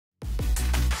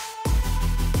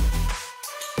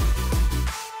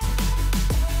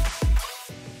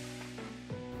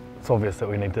obvious that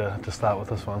we need to start with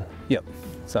this one. Yep,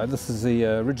 so this is the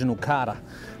original Carter,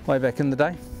 way back in the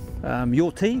day.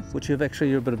 Your tee, which you're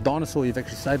a bit of dinosaur, you've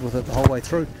actually stayed with it the whole way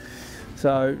through.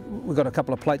 So we've got a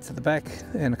couple of plates at the back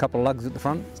and a couple of lugs at the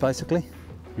front, basically.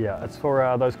 Yeah, it's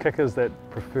for those kickers that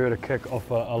prefer to kick off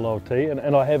a low tee,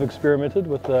 and I have experimented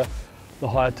with the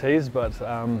higher tees, but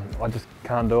I just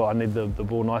can't do it. I need the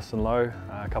ball nice and low.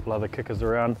 A couple other kickers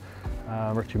around,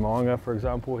 Richie Moanga, for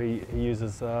example, he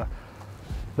uses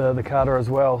the Carter as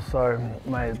well. So,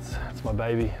 mate, it's my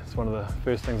baby. It's one of the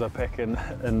first things I pack in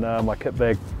my kit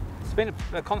bag. It's been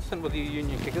a constant with the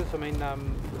union kickers. I mean,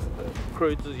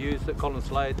 Crudes has used it, Colin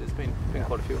Slade, there's been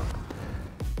quite a few.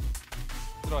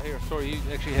 Did I hear a story, you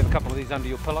actually have a couple of these under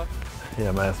your pillow?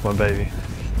 Yeah, mate, it's my baby.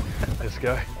 Let's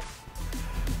go.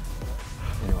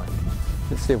 Anyway,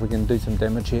 let's see if we can do some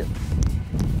damage here.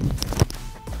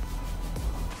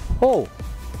 Oh,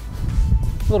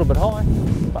 a little bit high,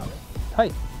 but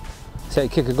hey, that's how you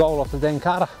kick a goal off the Dan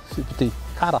Carter, Super T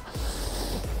Carter.